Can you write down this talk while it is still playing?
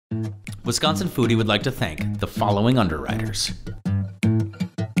Wisconsin Foodie would like to thank the following underwriters.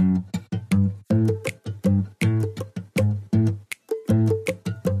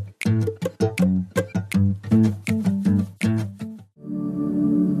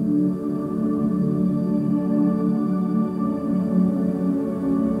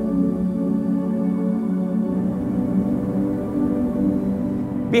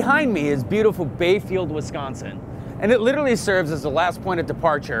 Behind me is beautiful Bayfield, Wisconsin, and it literally serves as the last point of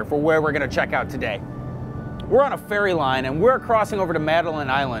departure for where we're going to check out today. We're on a ferry line and we're crossing over to Madeline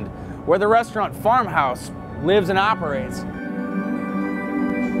Island, where the restaurant Farmhouse lives and operates.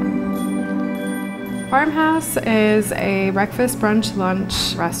 Farmhouse is a breakfast, brunch,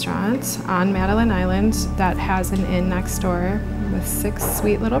 lunch restaurant on Madeline Island that has an inn next door with 6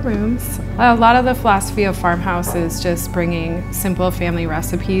 sweet little rooms. A lot of the philosophy of Farmhouse is just bringing simple family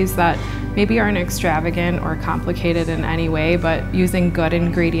recipes that maybe aren't extravagant or complicated in any way, but using good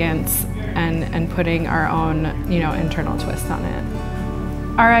ingredients and putting our own, internal twist on it.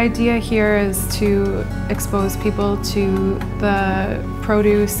 Our idea here is to expose people to the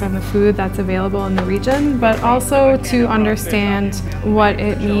produce and the food that's available in the region, but also to understand what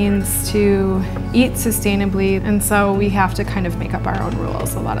it means to eat sustainably, and so we have to kind of make up our own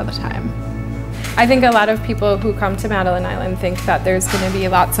rules a lot of the time. I think a lot of people who come to Madeline Island think that there's going to be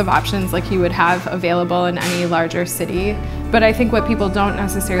lots of options like you would have available in any larger city. But I think what people don't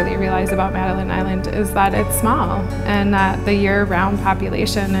necessarily realize about Madeline Island is that it's small and that the year-round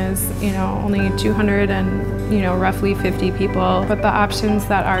population is, only 200 and, roughly 50 people. But the options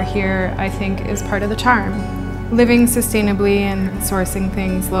that are here, I think, is part of the charm. Living sustainably and sourcing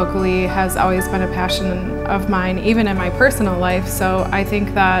things locally has always been a passion of mine, even in my personal life. So I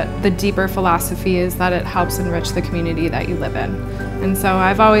think that the deeper philosophy is that it helps enrich the community that you live in. And so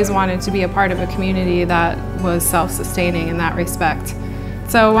I've always wanted to be a part of a community that was self-sustaining in that respect.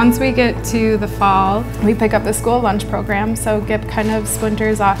 So once we get to the fall, we pick up the school lunch program. So Gip kind of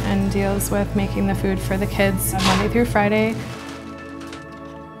splinters off and deals with making the food for the kids Monday through Friday.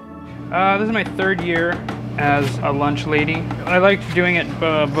 This is my 3rd year as a lunch lady. I liked doing it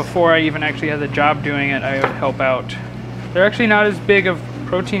before I even actually had the job doing it. I would help out. They're actually not as big of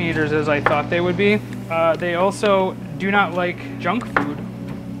protein eaters as I thought they would be. They also do not like junk food.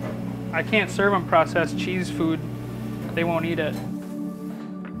 I can't serve them processed cheese food. They won't eat it.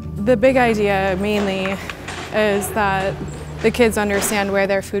 The big idea mainly is that the kids understand where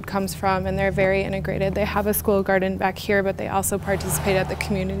their food comes from, and they're very integrated. They have a school garden back here, but they also participate at the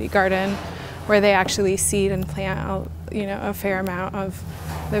community garden, where they actually seed and plant a fair amount of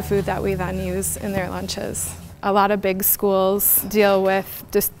the food that we then use in their lunches. A lot of big schools deal with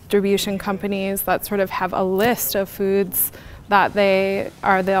distribution companies that sort of have a list of foods that they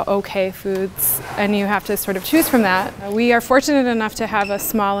are the okay foods, and you have to sort of choose from that. We are fortunate enough to have a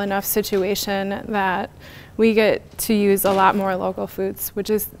small enough situation that we get to use a lot more local foods, which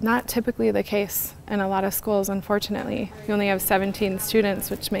is not typically the case in a lot of schools, unfortunately. We only have 17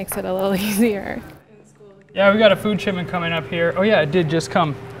 students, which makes it a little easier. Yeah, we got a food shipment coming up here. Oh yeah, it did just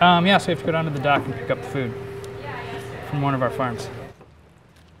come. So you have to go down to the dock and pick up the food from one of our farms.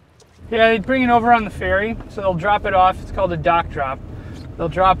 Yeah, they bring it over on the ferry, so they'll drop it off. It's called a dock drop. They'll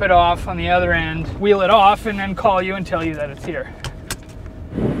drop it off on the other end, wheel it off, and then call you and tell you that it's here.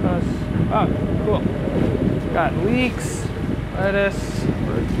 Oh, cool. Got leeks, lettuce,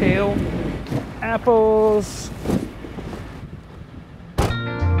 kale, apples.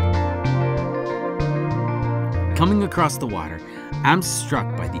 Coming across the water, I'm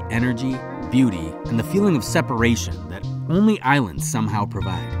struck by the energy, beauty, and the feeling of separation that only islands somehow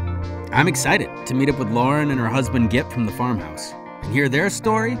provide. I'm excited to meet up with Lauren and her husband Gip from the Farmhouse and hear their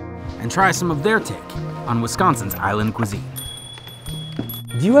story and try some of their take on Wisconsin's island cuisine.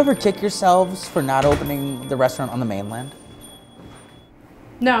 Do you ever kick yourselves for not opening the restaurant on the mainland?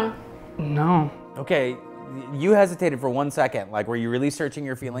 No. No. Okay, you hesitated for 1 second. Like, were you really searching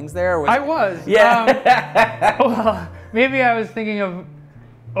your feelings there? Or I was. Yeah. Well, maybe I was thinking of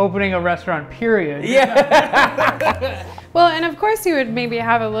opening a restaurant, period. Yeah. Well, and of course you would maybe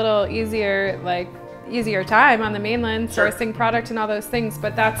have a little easier time on the mainland, sourcing product and all those things,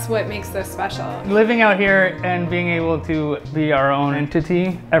 but that's what makes this special. Living out here and being able to be our own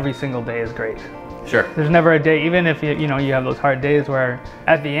entity every single day is great. Sure. There's never a day, even if you have those hard days where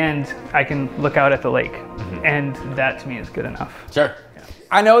at the end I can look out at the lake, and that to me is good enough. Sure. Yeah.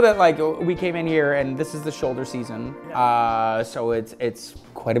 I know that we came in here and this is the shoulder season, so it's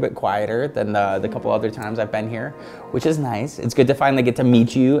quite a bit quieter than the couple other times I've been here, which is nice. It's good to finally get to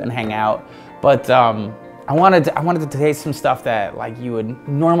meet you and hang out. But I wanted to taste some stuff that you would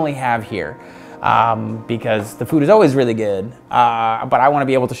normally have here. because the food is always really good, but I want to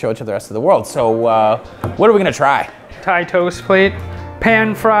be able to show it to the rest of the world. So what are we gonna try? Thai toast plate,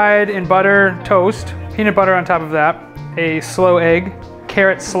 pan fried in butter toast, peanut butter on top of that, a slow egg,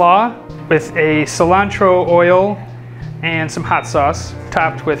 carrot slaw with a cilantro oil and some hot sauce,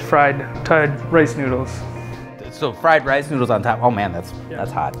 topped with fried Thai rice noodles. So fried rice noodles on top. Oh man, that's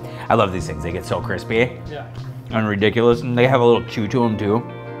hot. I love these things. They get so crispy. Yeah. And ridiculous, and they have a little chew to them too.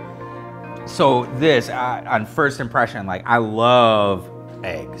 So this, on first impression, like I love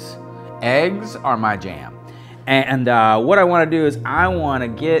eggs. Eggs are my jam. And what I want to do is I want to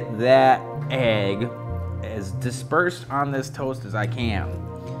get that egg as dispersed on this toast as I can.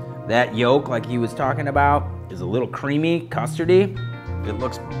 That yolk, like he was talking about, is a little creamy, custardy. It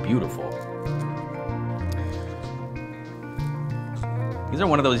looks beautiful. These are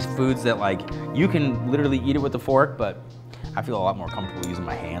one of those foods that like you can literally eat it with a fork, but I feel a lot more comfortable using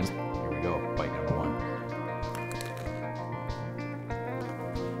my hands. Here we go, bite number one.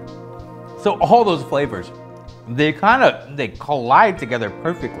 So all those flavors, they collide together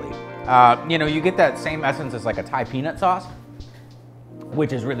perfectly. You know, you get that same essence as like a Thai peanut sauce,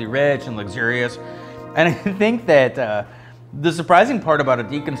 which is really rich and luxurious. And I think that the surprising part about a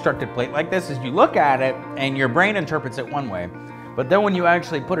deconstructed plate like this is you look at it and your brain interprets it one way, but then when you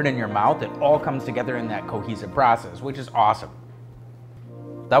actually put it in your mouth, it all comes together in that cohesive process, which is awesome.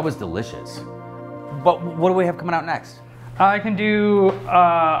 That was delicious. But what do we have coming out next? I can do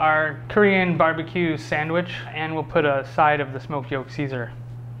our Korean barbecue sandwich, and we'll put a side of the smoked yolk Caesar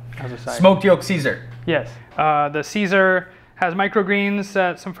as a side. Smoked yolk Caesar. Yes. The Caesar has microgreens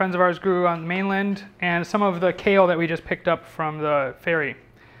that some friends of ours grew on the mainland, and some of the kale that we just picked up from the ferry.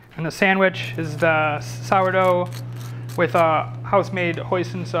 And the sandwich is the sourdough with a house-made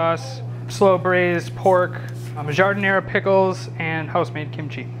hoisin sauce, slow braised pork, jardinera pickles, and house-made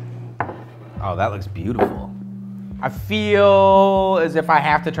kimchi. Oh, that looks beautiful. I feel as if I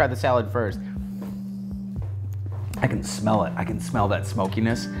have to try the salad first. I can smell it. I can smell that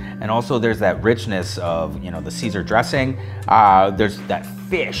smokiness. And also there's that richness of, you know, the Caesar dressing. There's that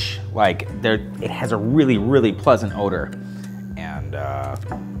fish, like it has a really, really pleasant odor. And,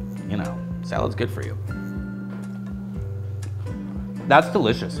 you know, salad's good for you. That's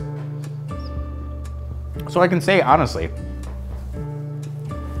delicious. So I can say, honestly,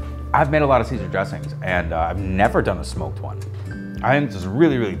 I've made a lot of Caesar dressings and I've never done a smoked one. I think this is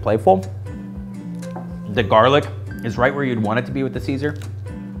really, really playful. The garlic is right where you'd want it to be with the Caesar.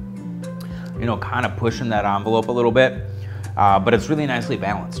 You know, kind of pushing that envelope a little bit, but it's really nicely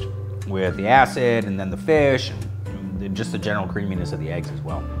balanced with the acid and then the fish and just the general creaminess of the eggs as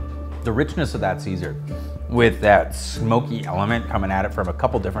well. The richness of that Caesar with that smoky element coming at it from a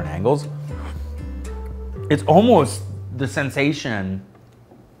couple different angles. It's almost the sensation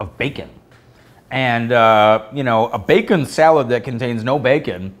of bacon. And, you know, a bacon salad that contains no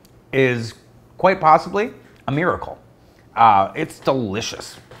bacon is quite possibly a miracle. It's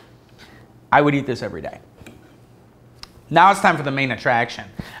delicious. I would eat this every day. Now it's time for the main attraction.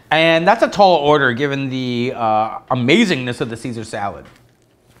 And that's a tall order given the amazingness of the Caesar salad.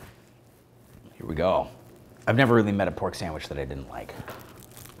 Here we go. I've never really met a pork sandwich that I didn't like.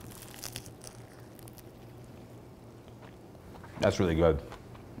 That's really good.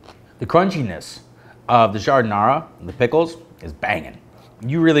 The crunchiness of the jardinera and the pickles is banging.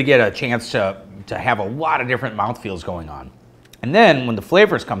 You really get a chance to have a lot of different mouthfeels going on. And then when the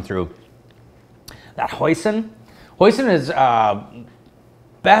flavors come through, that hoisin is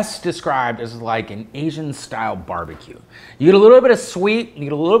best described as like an Asian style barbecue. You get a little bit of sweet, you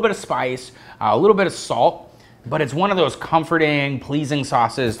get a little bit of spice, a little bit of salt, but it's one of those comforting, pleasing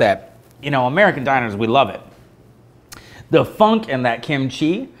sauces that, you know, American diners, we love it. The funk and that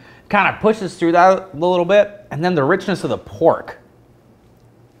kimchi kind of pushes through that a little bit, and then the richness of the pork.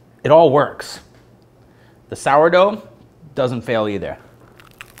 It all works. The sourdough doesn't fail either.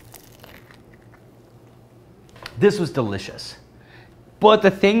 This was delicious. But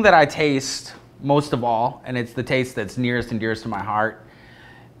the thing that I taste most of all, and it's the taste that's nearest and dearest to my heart,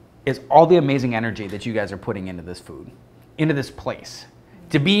 is all the amazing energy that you guys are putting into this food, into this place.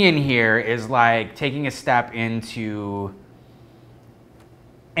 To be in here is like taking a step into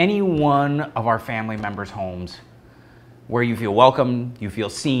any one of our family members' homes where you feel welcome, you feel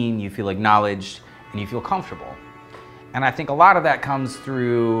seen, you feel acknowledged, and you feel comfortable. And I think a lot of that comes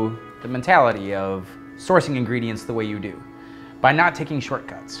through the mentality of sourcing ingredients the way you do, by not taking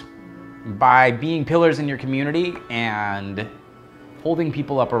shortcuts, by being pillars in your community and holding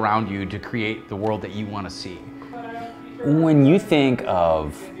people up around you to create the world that you want to see. When you think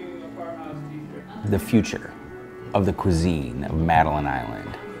of the future of the cuisine of Madeline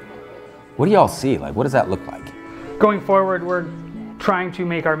Island, What do y'all see? Like, what does that look like? Going forward, we're trying to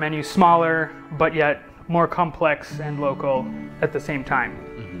make our menu smaller, but yet more complex and local at the same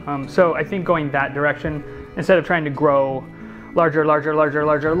time. So I think going that direction, instead of trying to grow larger,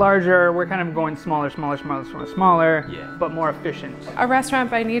 we're kind of going smaller, but more efficient. A restaurant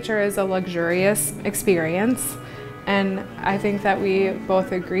by nature is a luxurious experience. And I think that we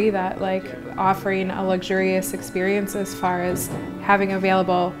both agree that like offering a luxurious experience as far as having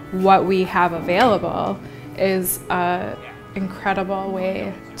available what we have available is an incredible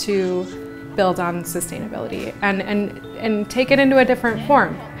way to build on sustainability and take it into a different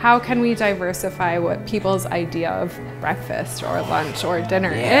form. How can we diversify what people's idea of breakfast or lunch or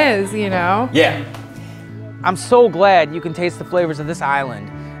dinner is, you know? Yeah. I'm so glad you can taste the flavors of this island,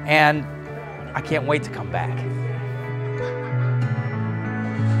 and I can't wait to come back.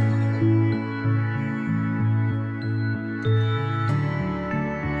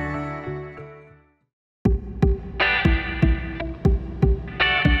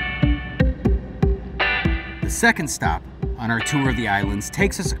 The second stop on our tour of the islands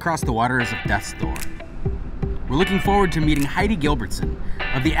takes us across the waters of Death's Door. We're looking forward to meeting Heidi Gilbertson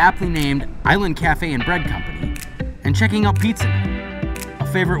of the aptly named Island Cafe and Bread Company and checking out Pizza Night, a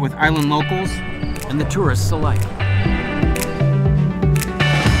favorite with island locals and the tourists alike.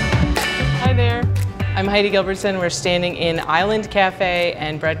 Hi there, I'm Heidi Gilbertson. We're standing in Island Cafe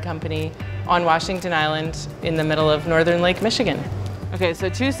and Bread Company on Washington Island in the middle of northern Lake Michigan. Okay, so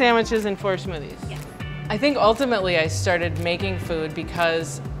 2 sandwiches and 4 smoothies. I think ultimately I started making food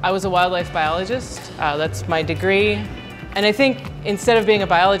because I was a wildlife biologist. That's my degree. And I think instead of being a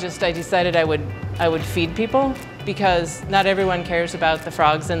biologist, I decided I would feed people, because not everyone cares about the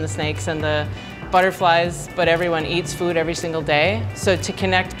frogs and the snakes and the butterflies, but everyone eats food every single day. So to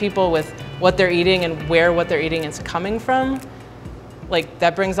connect people with what they're eating and where what they're eating is coming from, like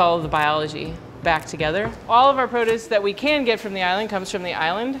that brings all of the biology back together. All of our produce that we can get from the island comes from the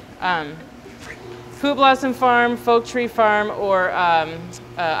island. Fruit Blossom Farm, Folk Tree Farm, or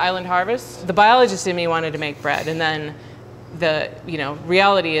Island Harvest. The biologist in me wanted to make bread, and then the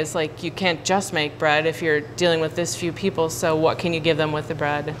reality is like you can't just make bread if you're dealing with this few people, so what can you give them with the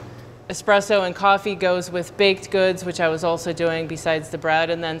bread? Espresso and coffee goes with baked goods, which I was also doing besides the bread,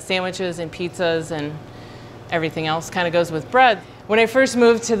 and then sandwiches and pizzas and everything else kind of goes with bread. When I first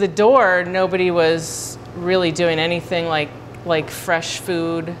moved to the door, nobody was really doing anything like fresh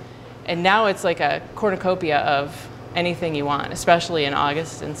food. And now it's like a cornucopia of anything you want, especially in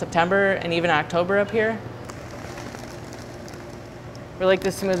August and September and even October up here. We're like the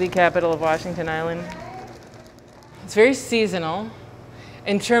smoothie capital of Washington Island. It's very seasonal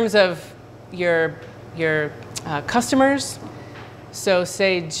in terms of your customers. So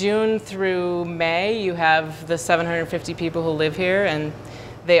say June through May, you have the 750 people who live here, and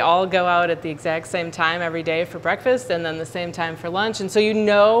they all go out at the exact same time every day for breakfast and then the same time for lunch. And so you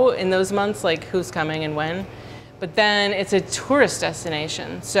know in those months like who's coming and when. But then it's a tourist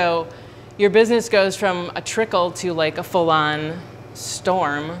destination. So your business goes from a trickle to like a full-on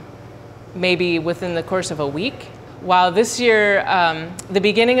storm, maybe within the course of a week. While this year, the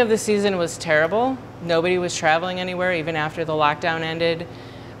beginning of the season was terrible. Nobody was traveling anywhere even after the lockdown ended.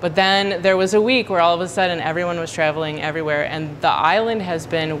 But then there was a week where all of a sudden everyone was traveling everywhere, and the island has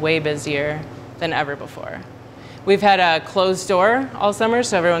been way busier than ever before. We've had a closed door all summer,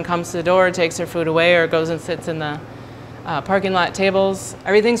 so everyone comes to the door, takes their food away, or goes and sits in the parking lot tables.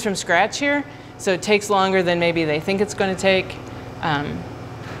 Everything's from scratch here, so it takes longer than maybe they think it's going to take. And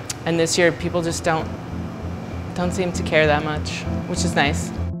this year people just don't seem to care that much, which is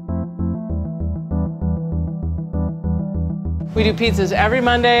nice. We do pizzas every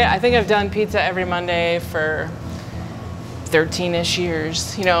Monday. I think I've done pizza every Monday for 13-ish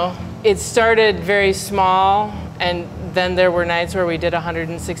years. You know, it started very small, and then there were nights where we did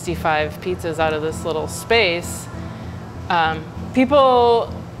 165 pizzas out of this little space.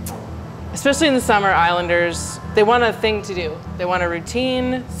 People, especially in the summer, islanders, they want a thing to do. They want a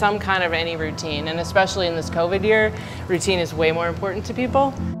routine, some kind of any routine, and especially in this COVID year, routine is way more important to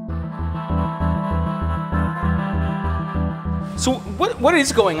people. So what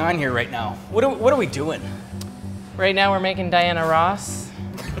is going on here right now? What are we doing? Right now we're making Diana Ross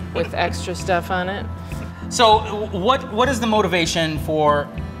with extra stuff on it. So what is the motivation for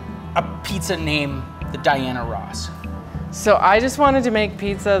a pizza named the Diana Ross? So I just wanted to make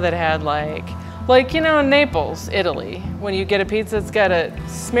pizza that had like you know, in Naples, Italy, when you get a pizza, it's got a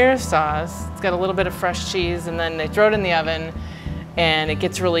smear of sauce, it's got a little bit of fresh cheese, and then they throw it in the oven, and it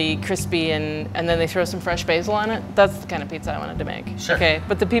gets really crispy, and then they throw some fresh basil on it. That's the kind of pizza I wanted to make. Sure. Okay,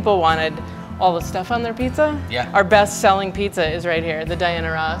 but the people wanted all the stuff on their pizza. Yeah. Our best selling pizza is right here, the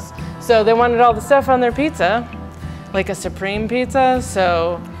Diana Ross. So they wanted all the stuff on their pizza, like a Supreme pizza.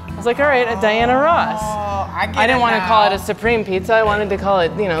 So I was like, all right, a Diana Ross. I didn't want to call it a Supreme pizza. I wanted to call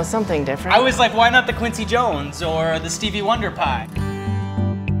it, you know, something different. I was like, why not the Quincy Jones or the Stevie Wonder pie?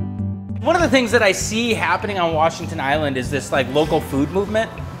 One of the things that I see happening on Washington Island is this like local food movement.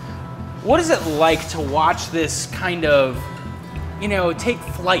 What is it like to watch this kind of, you know, take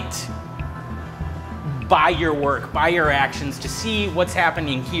flight by your work, by your actions, to see what's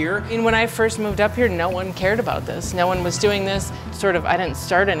happening here? And when I first moved up here, no one cared about this. No one was doing this. Sort of, I didn't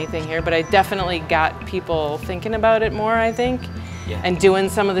start anything here, but I definitely got people thinking about it more, I think, and doing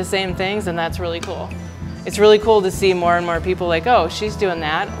some of the same things, and that's really cool. It's really cool to see more and more people like, oh, she's doing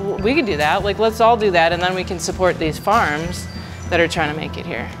that. We could do that. Like, let's all do that, and then we can support these farms that are trying to make it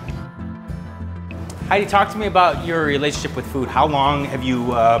here. Heidi, talk to me about your relationship with food. How long have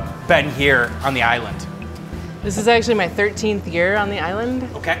you been here on the island? This is actually my 13th year on the island.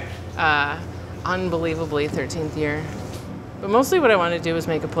 Okay. Unbelievably 13th year. But mostly what I want to do is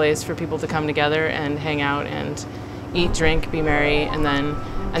make a place for people to come together and hang out and eat, drink, be merry, and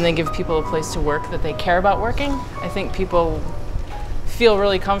then give people a place to work that they care about working. I think people feel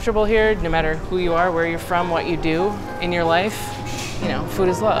really comfortable here, no matter who you are, where you're from, what you do in your life. You know, food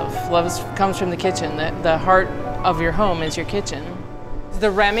is love. Love comes from the kitchen. The heart of your home is your kitchen.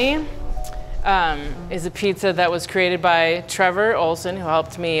 The Remy is a pizza that was created by Trevor Olson, who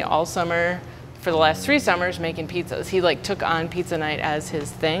helped me all summer for the last 3 summers making pizzas. He like took on pizza night as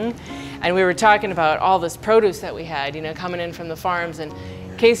his thing. And we were talking about all this produce that we had, you know, coming in from the farms, and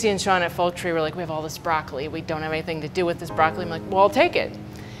Casey and Sean at Folk Tree were like, we have all this broccoli. We don't have anything to do with this broccoli. I'm like, well, I'll take it.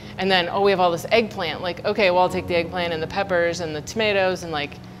 And then, oh, we have all this eggplant. Like, okay, well, I'll take the eggplant and the peppers and the tomatoes. And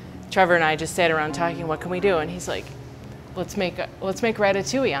like, Trevor and I just sat around talking, what can we do? And he's like, let's make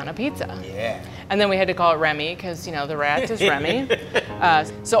ratatouille on a pizza. Yeah. And then we had to call it Remy because, you know, the rat is Remy.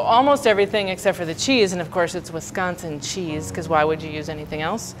 So almost everything except for the cheese, and of course it's Wisconsin cheese, because why would you use anything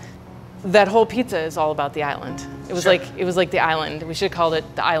else? That whole pizza is all about the island. It was like the island. We should have called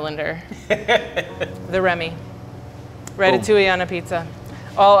it the Islander. The Remy. Ratatouille on a pizza.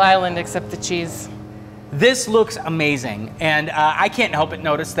 All island except the cheese. This looks amazing, and I can't help but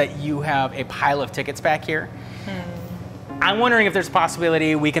notice that you have a pile of tickets back here. I'm wondering if there's a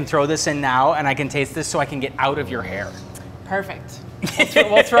possibility we can throw this in now and I can taste this so I can get out of your hair. Perfect.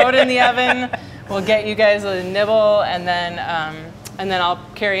 We'll throw it in the oven. We'll get you guys a nibble, and then I'll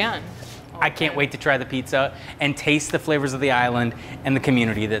carry on. I can't wait to try the pizza and taste the flavors of the island and the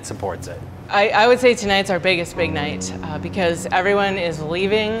community that supports it. I would say tonight's our biggest big night because everyone is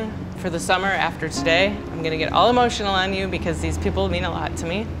leaving for the summer after today. I'm gonna get all emotional on you because these people mean a lot to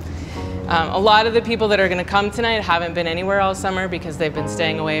me. A lot of the people that are gonna come tonight haven't been anywhere all summer because they've been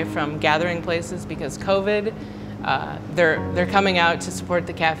staying away from gathering places because COVID. They're coming out to support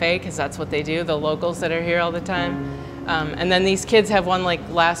the cafe because that's what they do, the locals that are here all the time. And then these kids have one like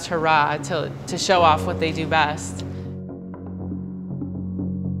last hurrah to show off what they do best.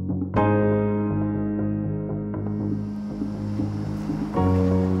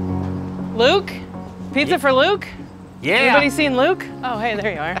 Luke? Pizza for Luke? Yeah. Anybody seen Luke? Oh, hey,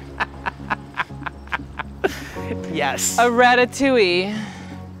 there you are. Yes. A ratatouille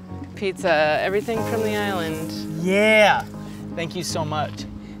pizza, everything from the island. Yeah. Thank you so much.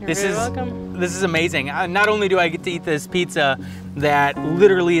 You're very welcome. This is amazing. Not only do I get to eat this pizza that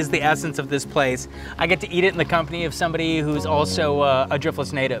literally is the essence of this place, I get to eat it in the company of somebody who's also a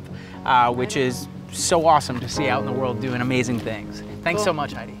Driftless native, which is so awesome to see out in the world doing amazing things. Thanks so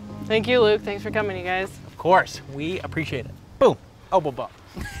much, Heidi. Thank you, Luke. Thanks for coming, you guys. Of course, we appreciate it. Boom, elbow bump.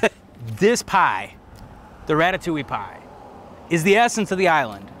 This pie, the ratatouille pie, is the essence of the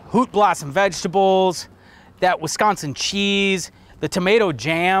island. Hoot blossom vegetables, that Wisconsin cheese, the tomato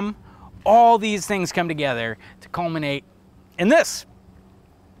jam, all these things come together to culminate in this.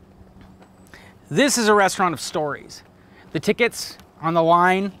 This is a restaurant of stories. The tickets on the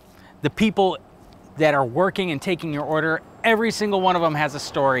line, the people that are working and taking your order, every single one of them has a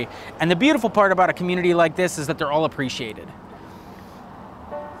story. And the beautiful part about a community like this is that they're all appreciated.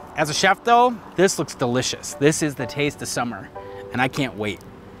 As a chef though, this looks delicious. This is the taste of summer, and I can't wait.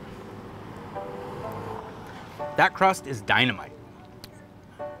 That crust is dynamite.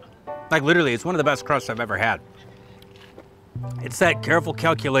 Like literally, it's one of the best crusts I've ever had. It's that careful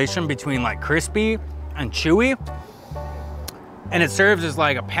calculation between like crispy and chewy, and it serves as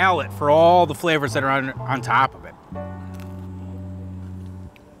like a palette for all the flavors that are on top of it.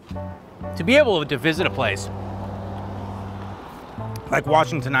 To be able to visit a place like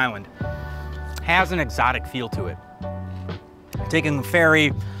Washington Island has an exotic feel to it. Taking the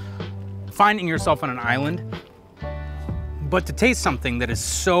ferry finding yourself on an island, but to taste something that is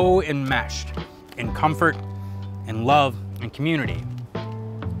so enmeshed in comfort and love and community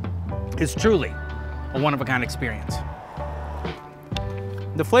is truly a one-of-a-kind experience.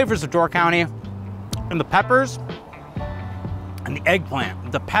 The flavors of Door County and the peppers and the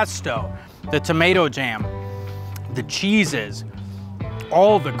eggplant, the pesto, the tomato jam, the cheeses,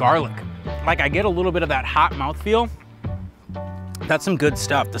 all the garlic. Like, I get a little bit of that hot mouthfeel. That's some good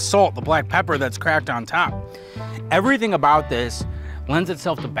stuff. The salt, the black pepper that's cracked on top. Everything about this lends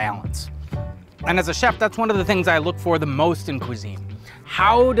itself to balance. And as a chef, that's one of the things I look for the most in cuisine.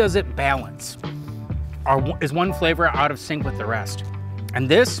 How does it balance? Is one flavor out of sync with the rest? And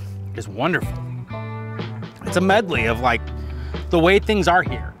this is wonderful. It's a medley of like the way things are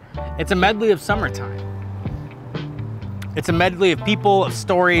here. It's a medley of summertime. It's a medley of people, of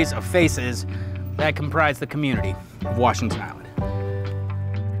stories, of faces that comprise the community of Washington Island.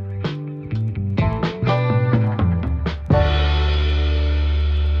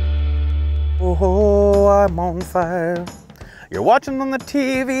 Oh, I'm on fire. You're watching on the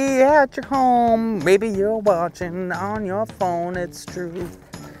TV at your home. Maybe you're watching on your phone, it's true.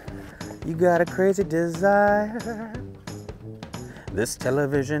 You got a crazy desire. This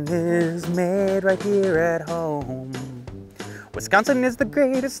television is made right here at home. Wisconsin is the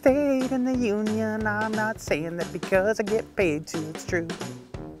greatest state in the union. I'm not saying that because I get paid to, it's true.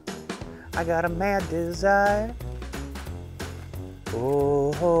 I got a mad desire.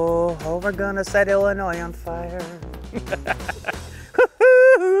 Oh, we're gonna set Illinois on fire.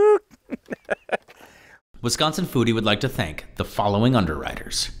 Wisconsin Foodie would like to thank the following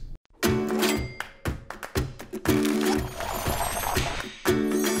underwriters.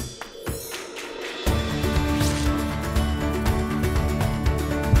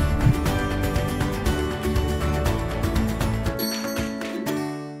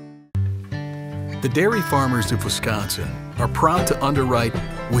 The dairy farmers of Wisconsin are proud to underwrite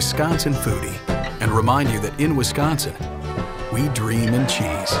Wisconsin Foodie and remind you that in Wisconsin, we dream in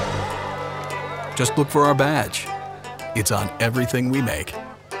cheese. Just look for our badge. It's on everything we make.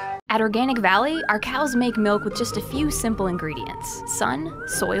 At Organic Valley, our cows make milk with just a few simple ingredients: sun,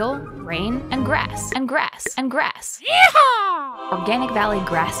 soil, rain, and grass, and grass, and grass. Yeehaw! Organic Valley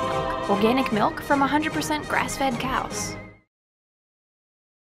grass milk. Organic milk from 100% grass-fed cows.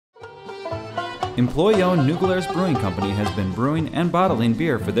 Employee-owned New Glarus Brewing Company has been brewing and bottling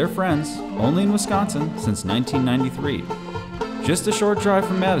beer for their friends only in Wisconsin since 1993. Just a short drive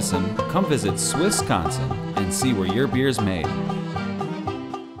from Madison, come visit Swissconsin and see where your beer's made.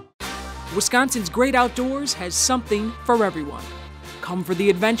 Wisconsin's great outdoors has something for everyone. Come for the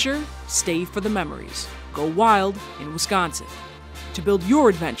adventure, stay for the memories. Go wild in Wisconsin. To build your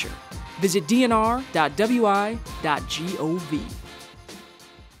adventure, visit dnr.wi.gov.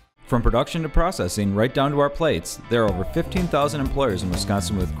 From production to processing, right down to our plates, there are over 15,000 employers in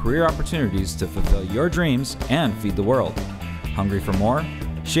Wisconsin with career opportunities to fulfill your dreams and feed the world. Hungry for more?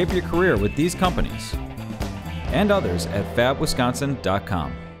 Shape your career with these companies and others at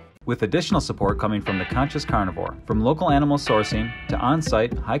fabwisconsin.com. With additional support coming from The Conscious Carnivore. From local animal sourcing to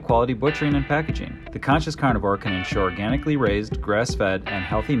on-site, high-quality butchering and packaging, The Conscious Carnivore can ensure organically raised, grass-fed, and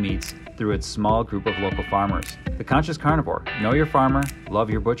healthy meats through its small group of local farmers. The Conscious Carnivore. Know your farmer, love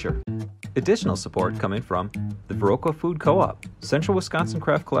your butcher. Additional support coming from the Viroqua Food Co-op, Central Wisconsin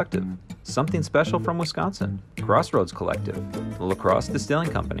Craft Collective, Something Special from Wisconsin, Crossroads Collective, the La Crosse Distilling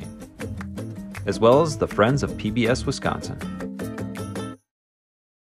Company, as well as the Friends of PBS Wisconsin.